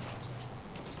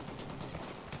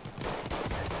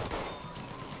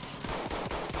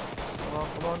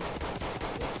 Come on.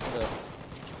 Let's do that.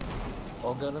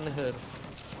 All good in the head.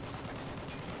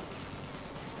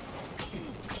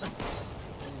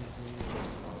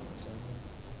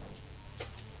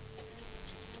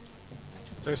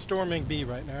 They're storming B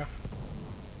right now.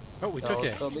 Oh, we took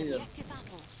let's it. go be it. Objective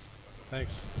apples.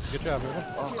 Thanks. Good job, everyone.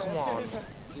 Oh, Hier, come Erste on. Hilfe!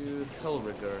 Dude,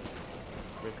 Hellrigger.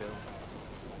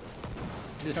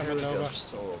 Dude, Coming Hellrigger over.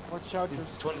 so... Watch out, He's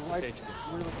there's 26 right HP.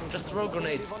 really close Just to throw the-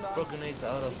 grenades. Throw grenades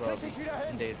out of Robbie.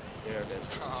 And they're dead.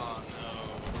 Oh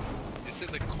no. It's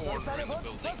in the corner in the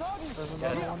building. Versorgen! There's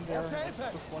another Yeah. one there. Erste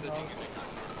Hilfe! Took one Sitting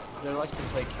out. in They like to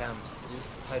play camps, dude.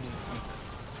 Hide and seek.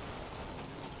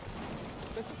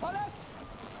 Bist du verletzt?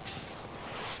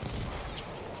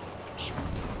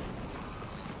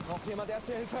 Braucht jemand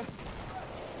Erste Hilfe?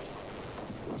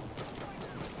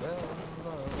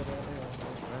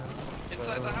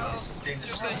 Inside the house! Did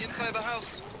you say inside the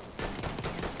house?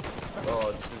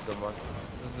 Oh, this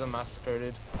is a massacre,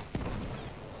 dude.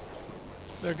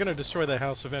 They're gonna destroy the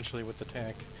house eventually with the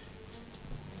tank.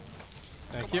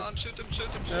 Thank Come you. on, shoot him, shoot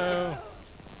him, shoot him. No.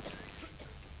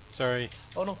 Sorry.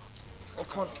 Oh no. Oh,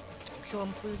 come on. Kill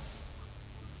him, please.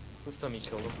 This time you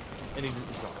killed him. And he's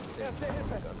not gonna save Erste him.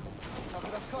 Hilfe! Oh, God. Ich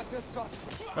hoffe, das Zeug nützt was.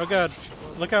 Oh god.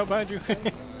 Look out behind you.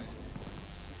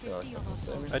 Yeah, it's 50 not of gonna our save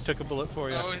me. soldiers I took a bullet for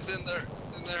you. Oh, he's in there,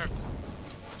 in there.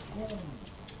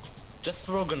 Just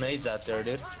throw grenades out there,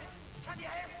 dude.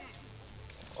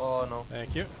 Oh no.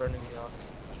 Thank you. It's burning me out.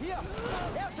 Hier!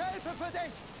 Erste Hilfe für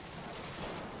dich!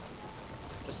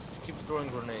 Just keep throwing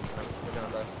grenades, man. We're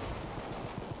gonna die.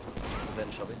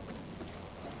 Eventually.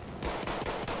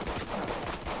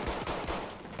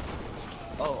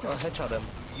 Oh, headshot him.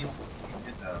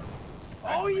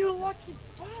 Oh, you lucky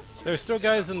bastard! There's still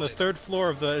guys in the 3rd floor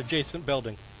of the adjacent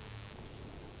building.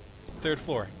 3rd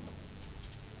floor.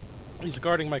 He's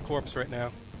guarding my corpse right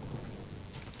now.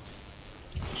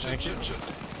 Shoot, Thank you. shoot, shoot.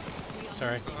 We are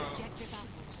Sorry. losing objective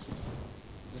apples.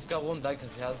 This guy won't die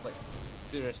because he has like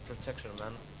serious protection,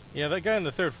 man. Yeah, that guy on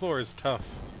the 3rd floor is tough.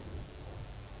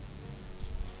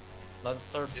 Not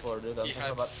the 3rd floor, dude. I'm He talking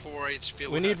had about. 4 HP.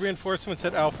 We need reinforcements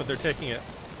at Alpha. They're taking it.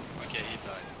 Okay, he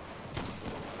died.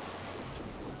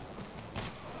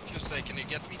 Tuesday, can you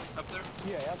get me up there?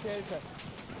 Hier, Erste Hilfe!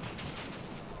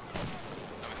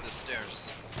 I'm in the stairs.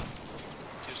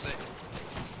 Tuesday?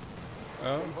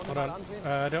 Oh, hold on.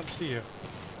 I don't see you.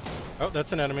 Oh,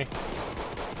 that's an enemy.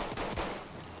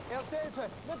 Erste Hilfe!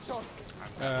 Nimm schon!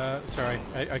 Sorry,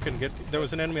 I couldn't get. There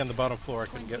was an enemy on the bottom floor. I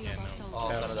couldn't 20 get. of our Oh,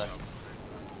 I'm soldiers. gonna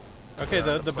die. Okay,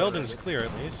 Yeah, the building's clear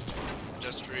at least.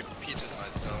 Just repeated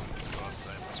myself because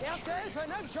I was Erste Hilfe,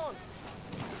 nimm schon!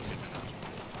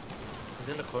 He's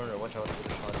in the corner. Watch out for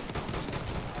the shot.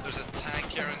 There's a tank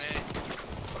here in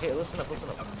A. Okay, listen up, listen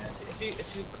up.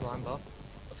 If you climb up,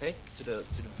 okay, to the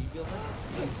B building,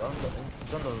 he's on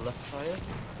the left side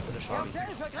with the shot. Erste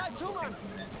Hilfe, greif zu, Mann!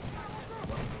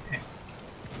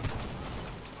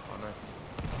 Oh, nice.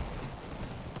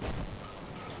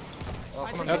 Oh,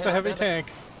 come on, That's a stand heavy up. tank.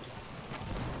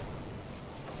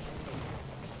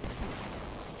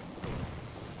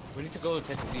 We need to go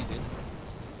take a B, dude.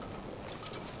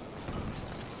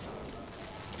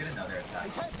 Get another attack.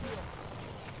 Ich helfe dir!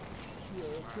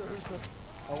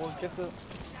 I will get the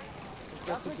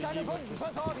That's Lass a mich deine behemoth. Wunden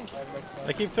versorgen.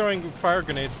 They keep throwing fire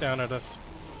grenades down at us.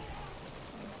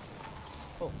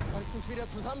 Sollst du's wieder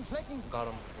zusammenflecken? Got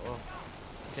him. Oh.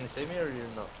 Can you save me or you're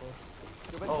not close?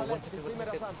 Du bist Oh, verletzt, ich seh mir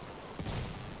das an.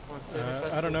 Come on, save me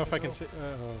fast. I don't know if I can see.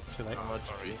 Oh, too late. Oh,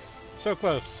 Sorry. So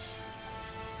close.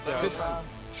 Yeah, Good,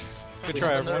 Good we try,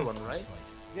 have another everyone. one, right?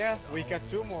 yeah, we got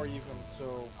 2 more even,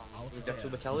 so... We've got 2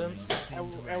 battalions.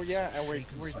 And yeah, and we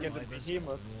get the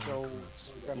behemoth, so...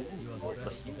 we got You are more. the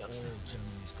best of all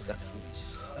Germany's Sexy.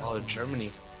 colonies. Oh,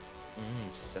 Germany.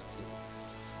 Sexy.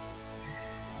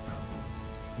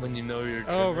 When you know you're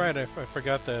Oh, German. right. I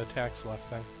forgot the tax left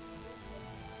thing.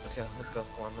 Okay, let's go.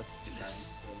 Come on, let's do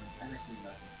this.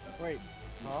 Wait,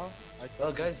 huh?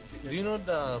 Oh, guys, do you know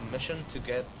the mission to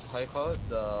get high call?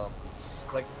 The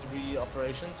like 3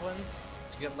 operations wins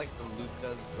to get like the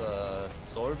Lucas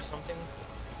sword or something.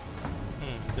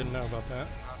 Didn't know about that.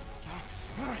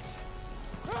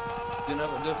 Do you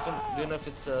know if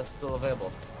it's still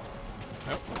available?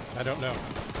 Nope, I don't know.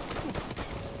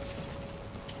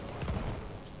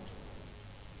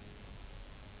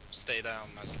 Stay down,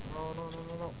 Master.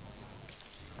 No.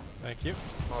 Thank you.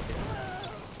 Okay.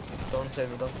 Don't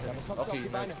save me, don't save me. Kommst du auf Okay, die you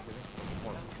Beine? know.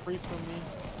 Come on. Free for me.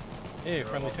 Hey,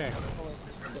 friendly tank.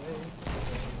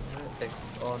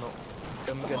 Thanks. Oh no.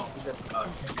 I'm good. I'm good.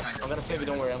 I'm gonna save you.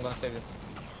 Don't worry. I'm gonna save you.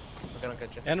 I'm gonna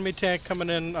get you. Enemy tank coming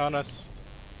in on us.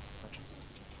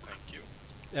 Thank you.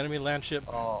 Enemy land ship.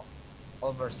 Oh, all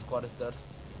of our squad is dead.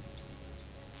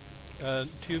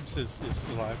 Tubes is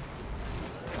alive.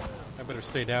 I better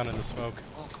stay down in the smoke.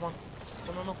 Oh, come on.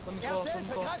 No. Let me go. Erste Let me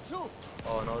Hilfe, go. greif zu!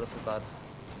 Oh no, this is bad.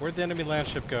 Where'd the enemy land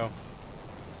ship go?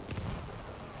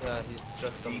 Yeah, he's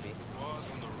just on me.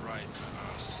 Was on the right.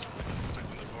 Stuck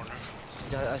in the corner.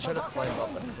 Yeah, I tried to climb up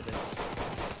and hit it.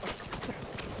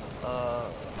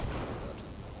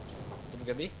 Did we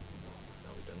get B? No,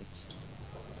 we didn't.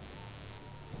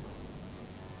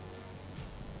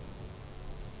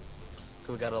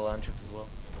 Okay, we got a land trip as well.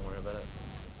 Don't worry about it.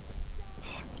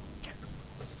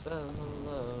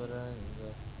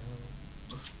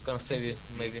 Gonna save you,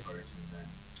 maybe.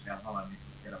 Yeah, hold on.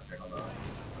 Get up there, hold on.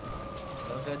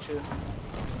 Don't get you.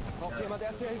 Braucht jemand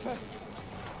Erste Hilfe?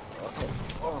 Okay.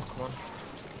 Oh, come on.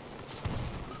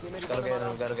 Ich seh mir die Gotta Wunde get mal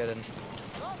in, an. gotta get in.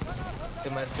 Okay,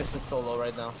 my fist is solo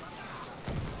right now.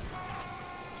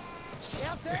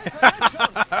 Erste Hilfe, nimm schon!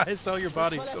 I saw your Du bist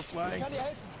body go verletzt, ich flying. kann dir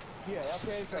helfen. Hier,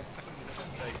 Erste Hilfe.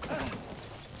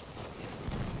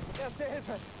 Erste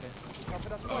Hilfe. Ich hoffe,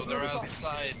 das Oh, Zeug they're nur bekommen.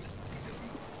 outside.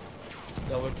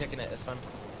 Yeah, we're taking it, it's fine.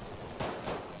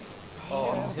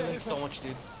 Oh, I'm healing so much,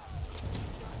 dude.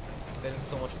 Getting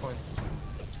so much points.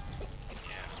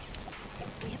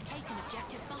 We have taken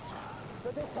objective butter.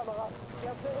 Für dich, Kamerad.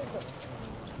 Erste Hilfe.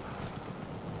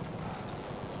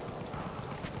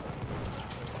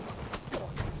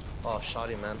 Oh,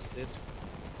 shoddy, man, dude.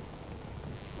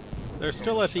 They're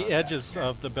still at the edges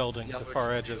of the building, Yeah, the we're far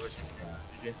taking- edges. we're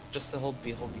taking- Just to hold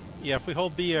B, hold B. Yeah, if we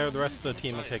hold B, the rest of the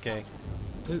team will take A.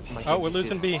 My Oh, game we're DC'd.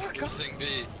 losing B. Losing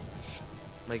B.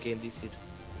 My game DC'd.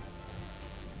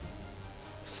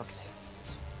 Fucking hate this game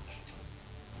so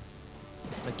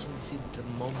much. My game DC'd the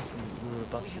moment we were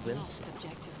about We to have win. lost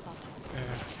objective butter.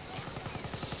 Yeah.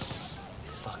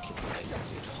 Fucking Christ,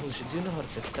 dude. Holy shit, do you know how to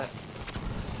fix that?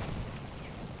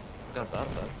 Got bad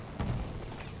about it.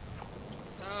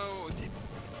 No. Pretty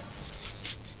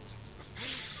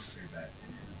bad.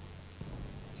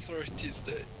 Sorry,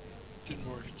 Tuesday. Didn't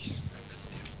work. I missed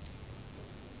you.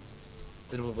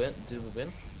 Did we win? Did we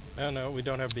win? Oh no, we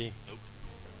don't have B.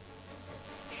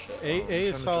 Shit. A I'm is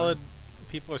trying to solid. join.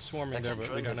 People are swarming I there, can't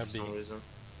but we join don't you have for B. some reason.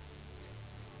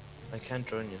 I can't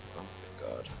join you. Oh my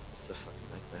god, this is a fucking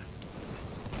nightmare.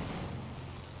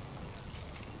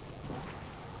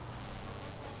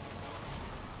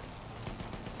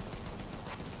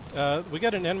 We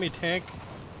got an enemy tank.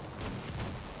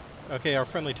 Okay, our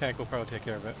friendly tank will probably take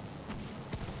care of it.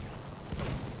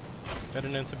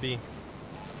 Heading into B.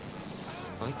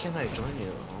 Why can't I join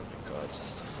you? Oh my god, this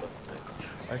is a fucking nightmare.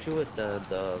 Aren't you with the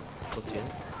platoon?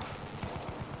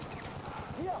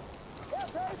 Hier,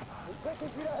 Erste Hilfe. Ich krieg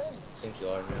dich wieder hin. I think you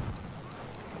are,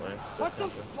 yeah. Right, What the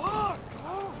fuck?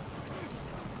 Oh.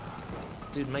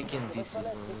 Dude, my game DC when we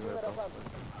were about to win.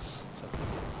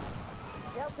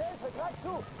 Erste Hilfe, greif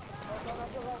zu!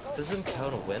 Doesn't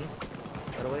count a win,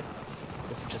 by the way.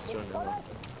 If you just join in last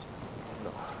time.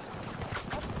 No.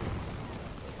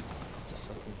 It's a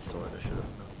fucking sword, I should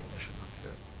have known. I should not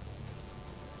care.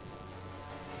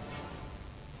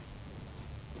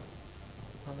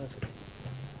 I'll have it.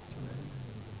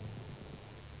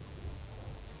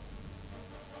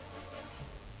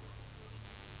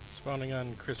 Spawning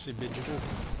on Chrissy Digital.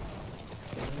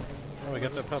 Oh, we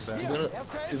got that pub back.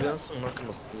 To be honest, I'm not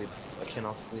gonna sleep. I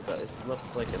cannot sleep. I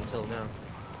slept like until now.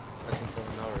 Like until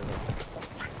an hour ago.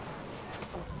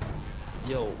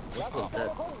 Yo, what was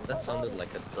that? That sounded like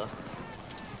a duck.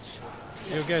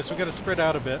 Yo, guys, we gotta spread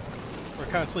out a bit. We're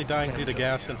constantly dying due to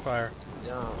gas and fire.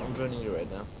 Yeah, I'm joining you right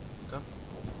now. Okay.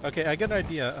 Okay, I get an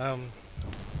idea.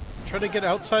 Try to get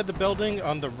outside the building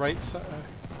on the right side.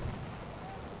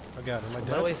 Oh god, am I dead?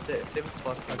 By the way, save a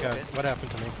spot for Oh me, god, okay? what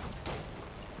happened to me?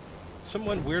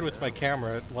 Something weird with my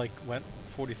camera. It like went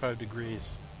 45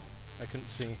 degrees. I couldn't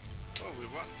see. Oh, we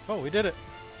won. Oh, we did it.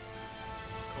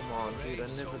 Come on, dude, I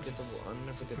never get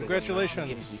the Congratulations.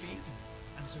 Game DC.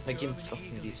 I game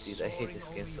fucking DC. I hate this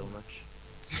game so much.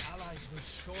 The allies will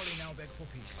surely now beg for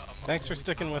peace. Thanks for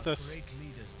sticking with us. Great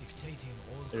leaders dictating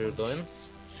all the You're going?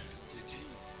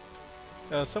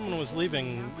 GG. Someone was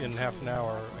leaving in half an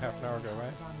hour ago,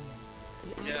 right?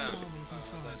 Yeah.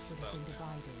 That's about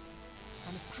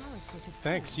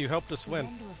Thanks, you helped us win.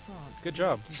 Good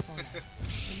job.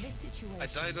 I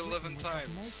died 11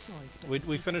 times.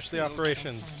 We finished the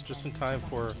operations just in time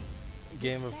for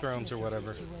Game of Thrones or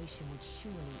whatever.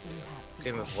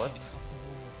 Game of what?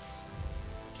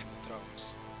 Game of Thrones.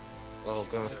 Oh,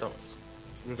 Game of Thrones.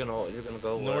 You're gonna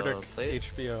go Nordic play it?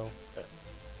 HBO.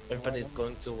 Everybody's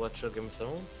going to watch Game of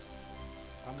Thrones?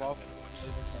 I'm off.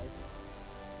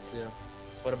 So yeah.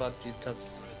 What about you,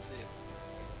 Tubbs? Let's see it.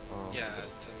 Oh, Yeah, okay.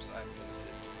 times I'm gonna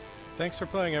see Thanks for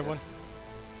playing, everyone. Yes.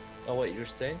 Oh wait, you're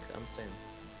staying? I'm staying.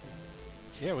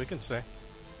 Yeah, we can stay.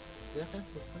 Yeah, okay,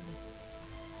 that's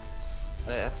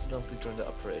fine. I accidentally joined the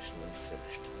operation and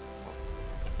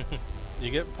finished. You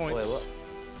get points. Wait, what?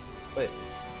 Wait,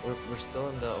 we're still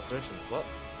in the operation. What?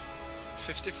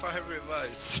 it. 55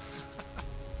 revives.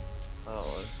 Oh,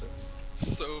 what's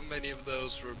this? So many of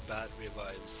those were bad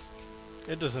revives.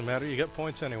 It doesn't matter. You get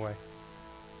points anyway,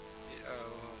 Yeah,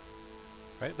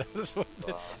 right? This is what.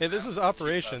 Wow. Hey, this is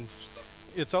operations.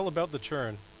 It's all about the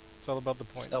churn. It's all about the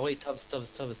points. Oh wait, Tubbs,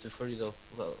 before you go,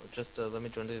 well, just let me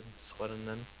join the squad and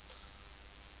then...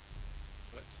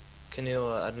 What? Can you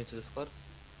add me to the squad?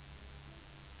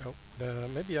 Oh,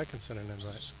 maybe I can send an To the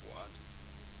invite. squad.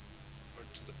 Or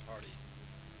to the party.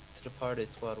 To the party,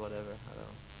 squad, whatever, I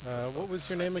don't know. What was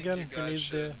your name I think again? You We guys need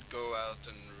should go out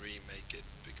and remake it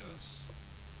because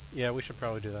Yeah, we should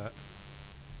probably do that.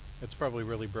 It's probably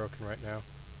really broken right now.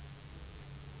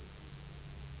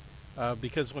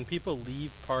 Because when people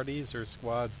leave parties or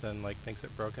squads, then like things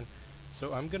get broken.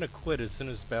 So I'm gonna quit as soon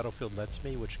as Battlefield lets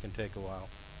me, which can take a while,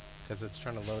 because it's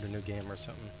trying to load a new game or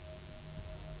something.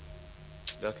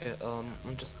 Okay,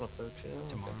 I'm just gonna play with you.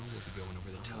 Tomorrow we'll be going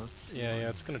over the top. Yeah,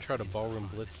 it's gonna try to ballroom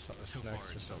blitz us So far next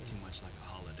or it felt too something. much like a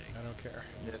holiday. I don't care.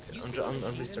 Yeah, okay.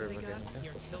 I'm restarting my game, okay? The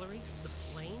artillery, the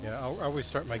planes. Yeah, I'll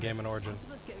restart my game in Origin. Most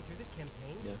of us getting through this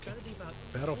campaign, Yeah, it's gotta be about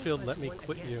Battlefield, 25 let me to 1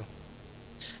 quit you. against.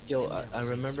 Yo, I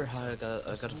remember how I got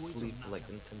to sleep like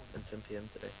in 10 p.m.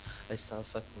 today. I saw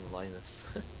fucking Linus.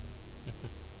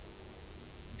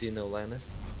 Do you know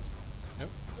Linus? Nope.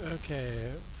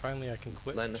 Okay, finally I can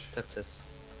quit. Linus Tech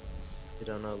Tips. You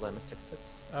don't know Linus Tech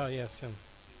Tips? Oh yes, him.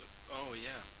 oh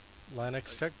yeah.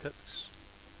 Linux Tech Tips.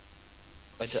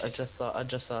 I just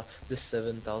saw this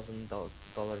 $7,000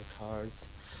 card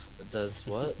does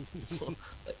what?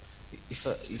 Like,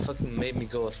 you fucking made me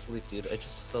go asleep, dude. I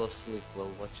just fell asleep while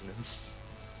watching him.